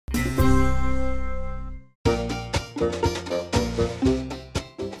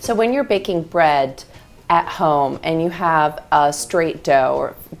So when you're baking bread at home and you have a straight dough,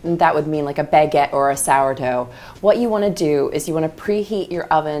 or that would mean like a baguette or a sourdough, what you want to do is you want to preheat your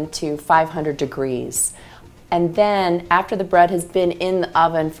oven to 500 degrees. And then after the bread has been in the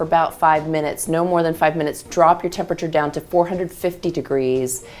oven for about 5 minutes, no more than 5 minutes, drop your temperature down to 450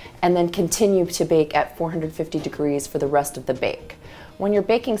 degrees and then continue to bake at 450 degrees for the rest of the bake. When you're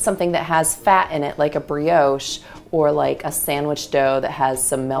baking something that has fat in it, like a brioche or like a sandwich dough that has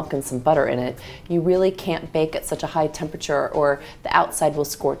some milk and some butter in it, you really can't bake at such a high temperature or the outside will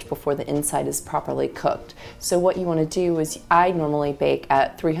scorch before the inside is properly cooked. So what you want to do is, I normally bake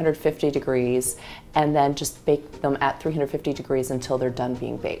at 350 degrees and then just bake them at 350 degrees until they're done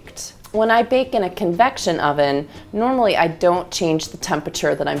being baked. When I bake in a convection oven, normally I don't change the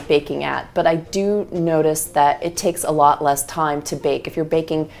temperature that I'm baking at, but I do notice that it takes a lot less time to bake. If you're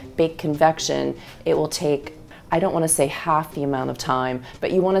baking baked convection, it will take, I don't want to say half the amount of time,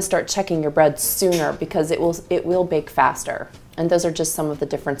 but you want to start checking your bread sooner because it will bake faster. And those are just some of the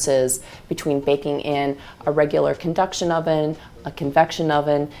differences between baking in a regular conduction oven, a convection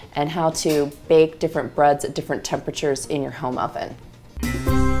oven, and how to bake different breads at different temperatures in your home oven.